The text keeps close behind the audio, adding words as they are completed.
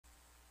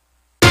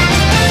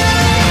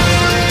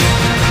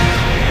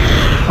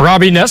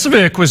Robby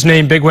Nesovic was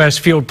named Big West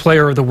Field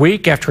Player of the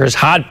Week after his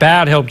hot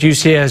bat helped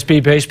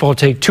UCSB baseball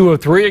take 2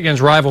 of 3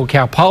 against rival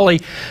Cal Poly.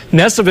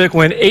 Nesovic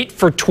went 8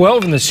 for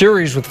 12 in the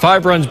series with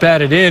 5 runs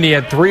batted in. He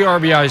had 3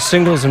 RBI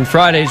singles in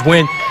Friday's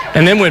win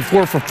and then went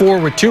 4 for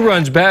 4 with 2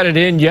 runs batted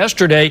in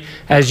yesterday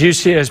as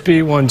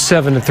UCSB won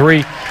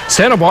 7-3.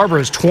 Santa Barbara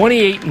is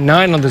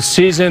 28-9 on the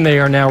season. They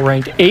are now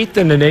ranked 8th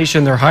in the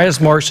nation, their highest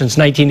mark since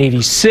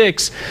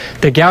 1986.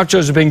 The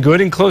Gauchos have been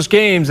good in close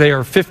games. They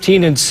are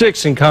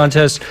 15-6 in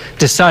contests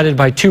decided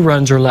by 2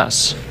 runs or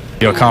less.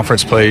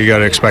 Conference play, you got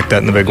to expect that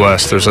in the Big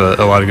West. There's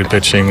a lot of good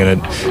pitching,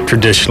 and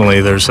traditionally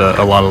there's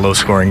a lot of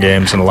low-scoring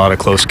games and a lot of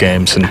close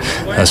games.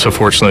 And so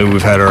fortunately,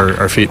 we've had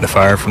our feet in the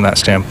fire from that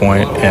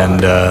standpoint,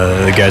 and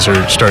the guys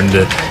are starting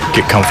to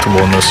get comfortable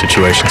in those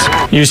situations.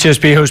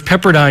 UCSB hosts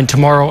Pepperdine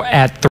tomorrow at 3.